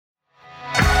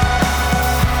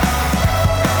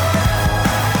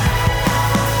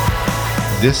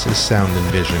This is Sound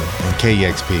and Vision on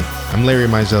KEXP. I'm Larry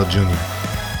Mizell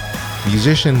Jr.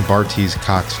 Musician Bartees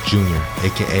Cox Jr.,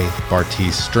 aka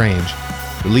Bartees Strange,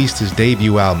 released his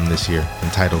debut album this year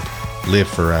entitled Live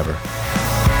Forever.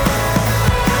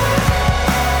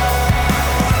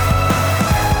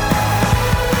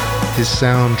 His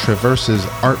sound traverses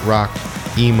art rock,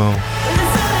 emo,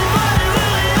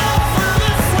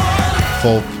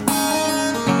 folk,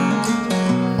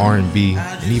 R&B,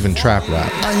 and even trap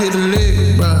rap.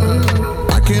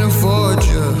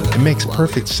 It makes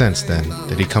perfect sense then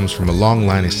that he comes from a long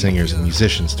line of singers and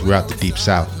musicians throughout the Deep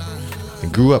South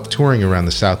and grew up touring around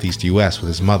the Southeast U.S. with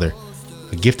his mother,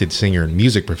 a gifted singer and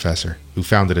music professor who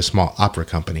founded a small opera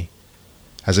company.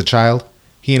 As a child,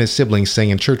 he and his siblings sang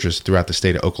in churches throughout the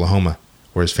state of Oklahoma,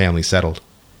 where his family settled.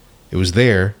 It was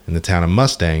there, in the town of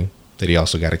Mustang, that he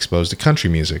also got exposed to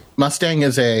country music. Mustang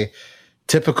is a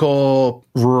typical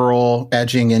rural,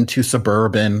 edging into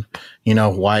suburban,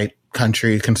 white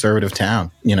country conservative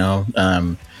town.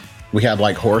 We had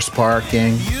like horse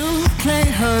parking. You can't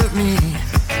hurt me.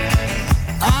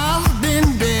 I've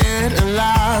been buried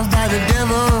alive by the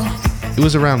devil. It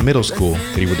was around middle school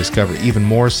that he would discover even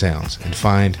more sounds and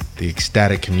find the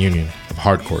ecstatic communion of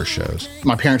hardcore shows.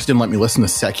 My parents didn't let me listen to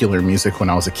secular music when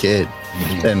I was a kid.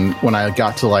 Mm-hmm. And when I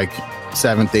got to like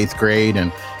 7th, 8th grade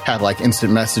and had like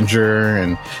instant messenger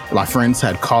and my friends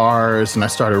had cars and I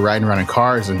started riding around in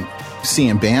cars and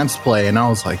seeing bands play, and I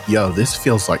was like, yo, this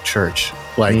feels like church.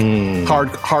 Like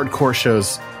hardcore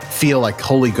shows feel like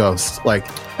Holy Ghost. Like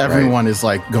everyone is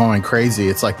like going crazy.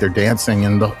 It's like they're dancing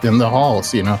in the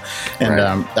halls, And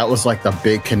that was like the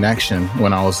big connection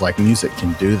when I was like, music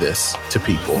can do this to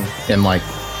people. And like,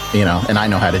 and I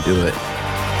know how to do it.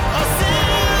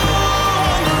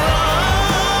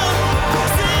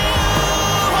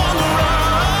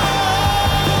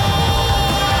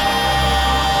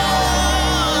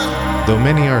 Though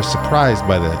many are surprised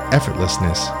by the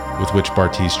effortlessness with which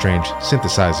Bartees Strange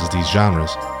synthesizes these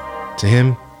genres, to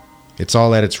him, it's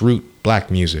all at its root black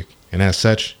music, and as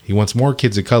such, he wants more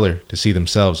kids of color to see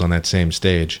themselves on that same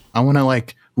stage. I want to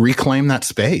like reclaim that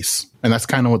space, and that's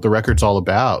kind of what the record's all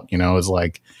about, is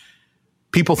like,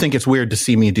 people think it's weird to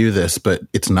see me do this, but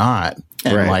it's not,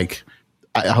 and like,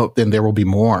 I hope then there will be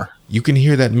more. You can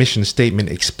hear that mission statement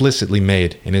explicitly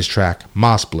made in his track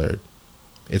Moss Blurred.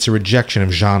 It's a rejection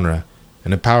of genre,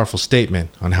 and a powerful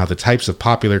statement on how the types of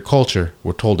popular culture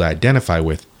we're told to identify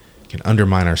with can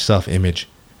undermine our self-image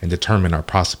and determine our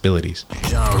possibilities.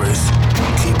 Genres,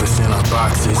 keep us in our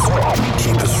boxes,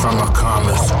 keep us from our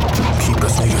commas, keep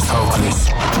us niggas hopeless,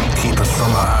 keep us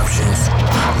from our options,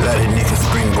 let a nigga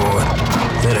springboard,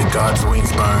 let a God's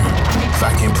wings burn. If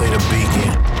I can play the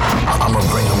beacon, I'ma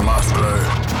bring a Moss Blurred.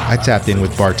 I tapped in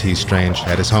with Bartees Strange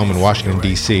at his home in Washington,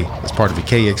 D.C. as part of a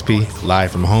KEXP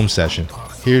Live from Home session.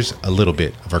 Here's a little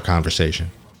bit of our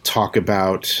conversation. Talk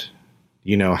about,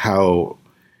 how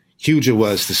huge it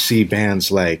was to see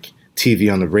bands like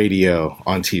TV on the Radio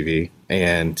on TV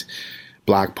and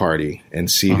Block Party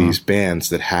and see these bands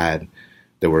that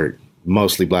were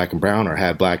mostly black and brown or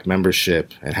had black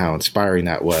membership, and how inspiring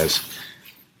that was.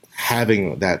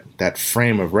 Having that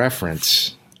frame of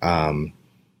reference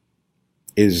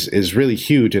is really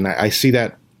huge. And I see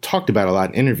that talked about a lot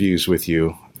in interviews with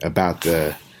you about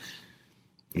the,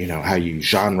 how you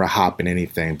genre hop and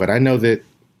anything. But I know that,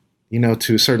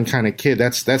 to a certain kind of kid,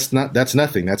 that's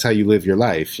nothing. That's how you live your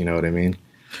life. You know what I mean?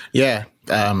 Yeah.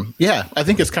 I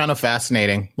think it's kind of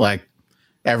fascinating. Like,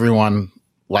 everyone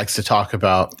likes to talk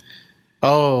about,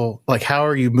 like, how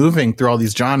are you moving through all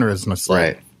these genres? And it's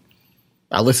like,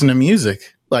 I listen to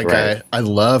music. Like, I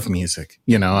love music.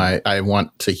 I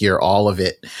want to hear all of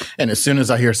it. And as soon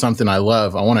as I hear something I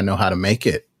love, I want to know how to make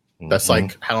it. That's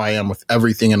like how I am with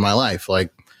everything in my life.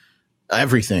 Like,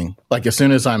 everything. Like, as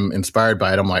soon as I'm inspired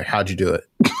by it, I'm like, how'd you do it?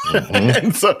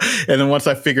 and then once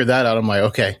I figured that out, I'm like,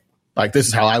 okay, like, this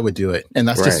is how I would do it. And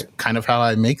that's just kind of how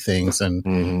I make things. And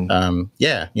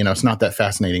it's not that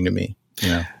fascinating to me.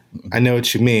 I know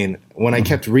what you mean. When I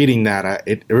kept reading that,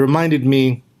 it reminded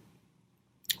me,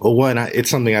 well, it's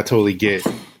something I totally get.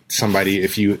 Somebody,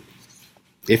 if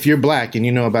you're black and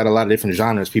you know about a lot of different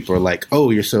genres, people are like, oh,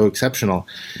 you're so exceptional.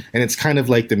 And it's kind of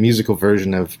like the musical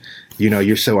version of,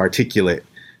 you're so articulate.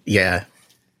 Yeah.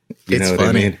 You know what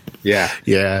funny. I mean? Yeah.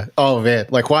 Yeah. Oh, man.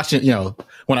 Like, watching,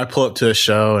 when I pull up to a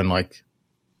show and like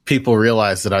people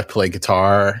realize that I play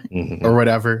guitar or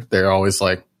whatever, they're always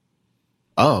like,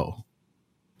 oh.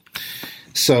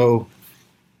 So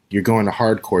you're going to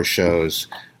hardcore shows.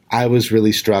 I was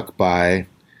really struck by,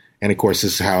 and of course,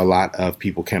 this is how a lot of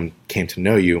people came to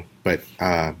know you, but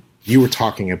you were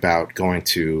talking about going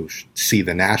to see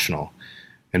the National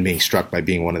and being struck by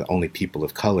being one of the only people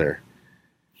of color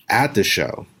at the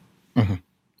show.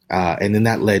 And then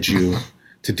that led you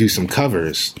to do some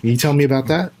covers. Can you tell me about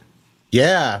that?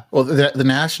 Yeah. Well, the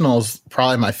Nationals,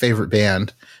 probably my favorite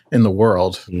band in the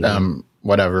world.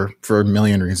 Whatever, for a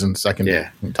million reasons. I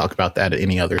can talk about that at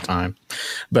any other time.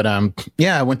 But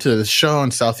I went to the show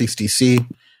in Southeast DC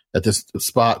at this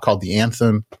spot called the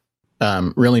Anthem.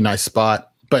 Really nice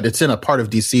spot, but it's in a part of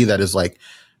DC that is like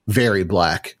very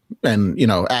black. And, you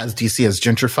know, as DC has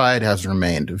gentrified, has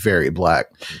remained very black.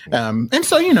 And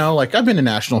so, you know, like I've been to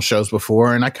national shows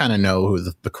before and I kind of know who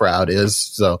the crowd is.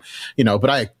 So, you know, but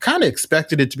I kind of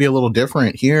expected it to be a little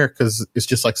different here because it's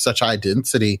just like such high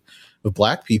density of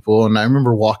black people. And I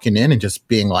remember walking in and just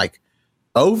being like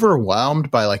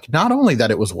overwhelmed by like, not only that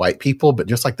it was white people, but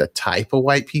just like the type of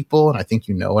white people. And I think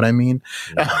you know what I mean?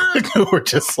 We're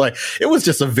just like, it was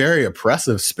just a very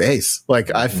oppressive space.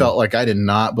 Like I felt like I did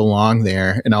not belong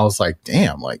there. And I was like,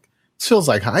 damn, like this feels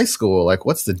like high school. Like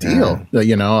what's the deal?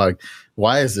 You know, like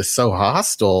why is this so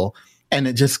hostile? And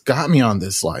it just got me on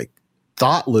this like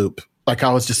thought loop. Like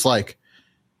I was just like,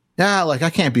 yeah, like I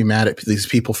can't be mad at these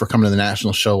people for coming to the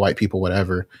national show, white people,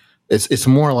 whatever. It's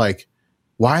more like,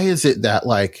 why is it that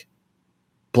like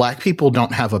black people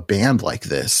don't have a band like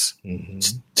this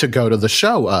to go to the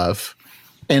show of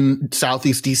in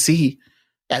Southeast DC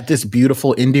at this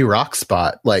beautiful indie rock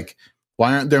spot? Like,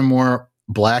 why aren't there more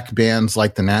black bands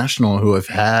like the National who have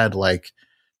had like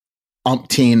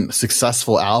umpteen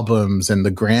successful albums and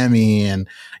the Grammy and,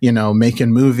 you know,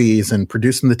 making movies and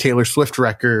producing the Taylor Swift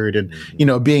record and, you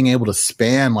know, being able to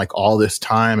span like all this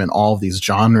time and all of these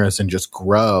genres and just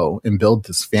grow and build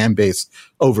this fan base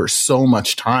over so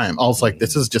much time. I was like,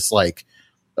 this is just like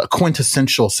a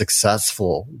quintessential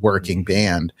successful working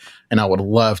band. And I would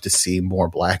love to see more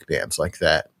black bands like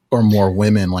that or more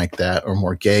women like that or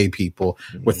more gay people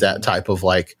with that type of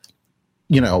like,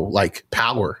 you know, like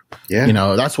power. Yeah. You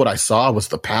know, that's what I saw was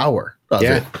the power of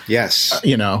it. Yes.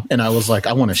 You know, and I was like,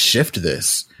 I want to shift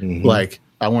this. Like,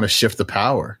 I want to shift the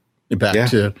power back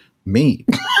to me.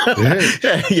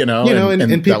 You know,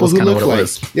 and people who look like,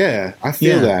 I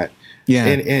feel that. Yeah.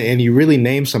 And you really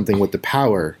name something with the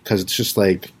power because it's just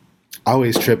like, I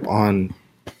always trip on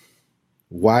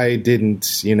why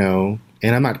didn't, you know,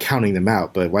 and I'm not counting them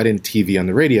out, but why didn't TV on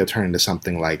the radio turn into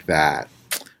something like that?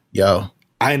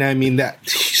 And I mean, that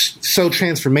so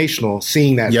transformational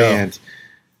seeing that band.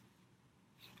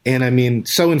 And I mean,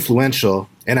 so influential.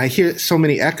 And I hear so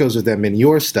many echoes of them in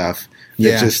your stuff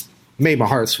that just made my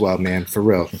heart swell, man, for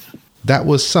real. That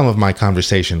was some of my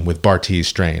conversation with Bartees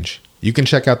Strange. You can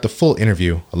check out the full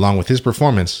interview along with his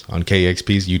performance on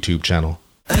KEXP's YouTube channel.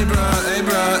 Hey bro,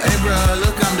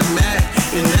 look, I'm the Mac.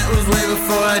 And that was way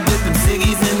before I did them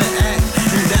ciggies in the act.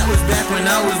 And that was back when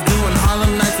I was doing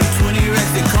Harlem Nights with 20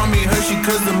 racks. They call me Hershey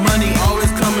cause the money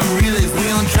always come in relays. We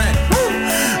on track, woo,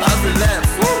 I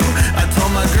relapsed, woo. I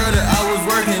told my girl that I was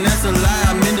working, that's a lie,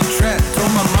 I'm in the trap.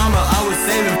 Told my mama I was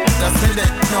saving, I said that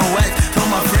on wax. Told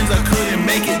my friends I couldn't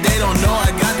make it, they don't know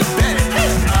I got the back.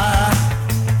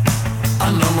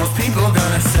 I know most people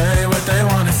gonna say what they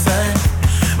wanna say.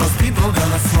 Most people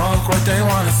gonna smoke what they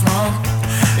wanna smoke.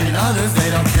 And others,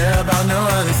 they don't care about no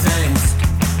other things.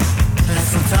 And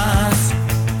sometimes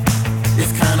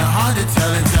it's kinda hard to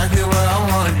tell exactly where I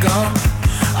wanna go.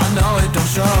 I know it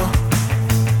don't show.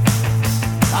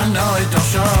 I know it don't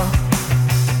show.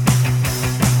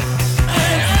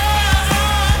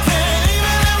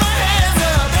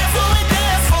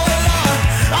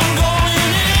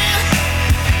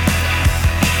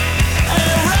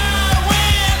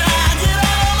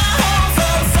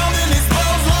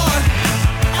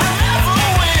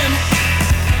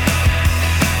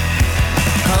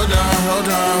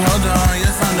 Hold on,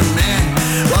 yes I'm the man.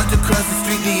 Walked across the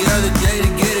street the other day to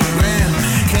get a gram.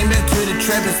 Came back to the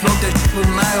trap and smoked that with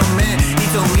my old man. He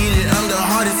told me that I'm the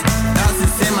hardest out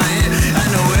since in my head. I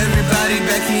know everybody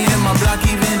back here in my block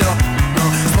even though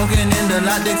smoking in the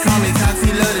lot, they call me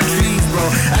Coxie, love the trees, bro.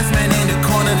 Iceman in the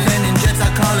corner, landing jets, I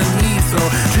call him me, so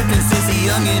dripping since a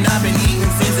youngin', I've been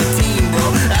eating since a teen, bro.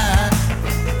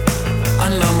 I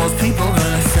know most people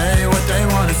gonna say what they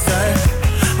wanna say.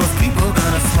 Most people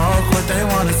gonna smoke what they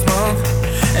wanna smoke.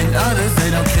 And others,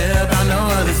 they don't care about no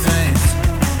other things.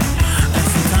 And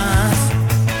sometimes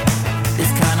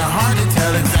it's kinda hard to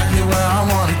tell exactly where I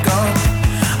wanna go.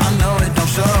 I know it don't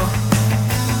show.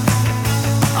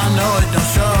 I know it don't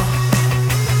show.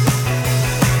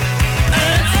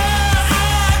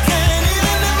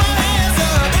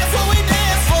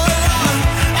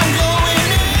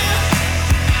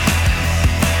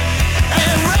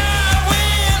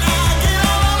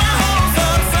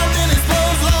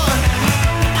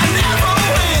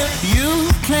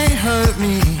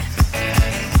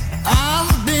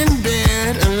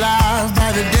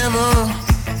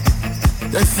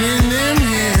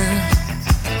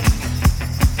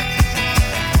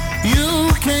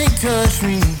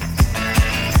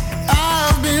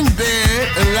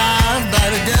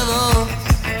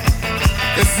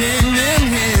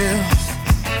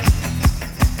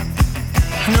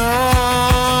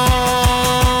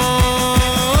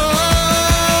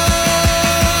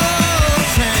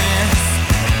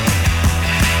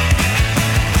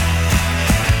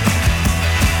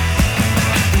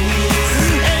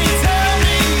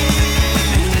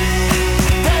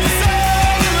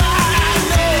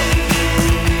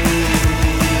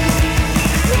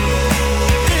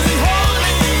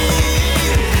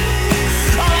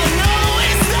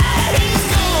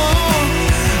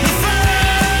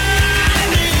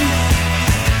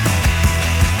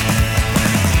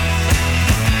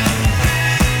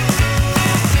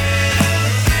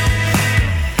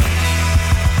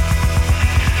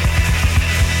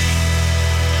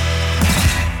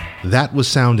 That was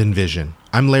Sound and Vision.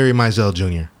 I'm Larry Mizell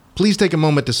Jr. Please take a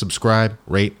moment to subscribe,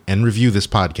 rate, and review this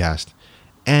podcast.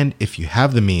 And if you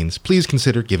have the means, please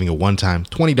consider giving a one-time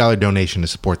 $20 donation to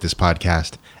support this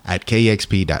podcast at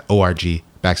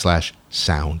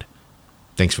kexp.org/sound.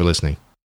 Thanks for listening.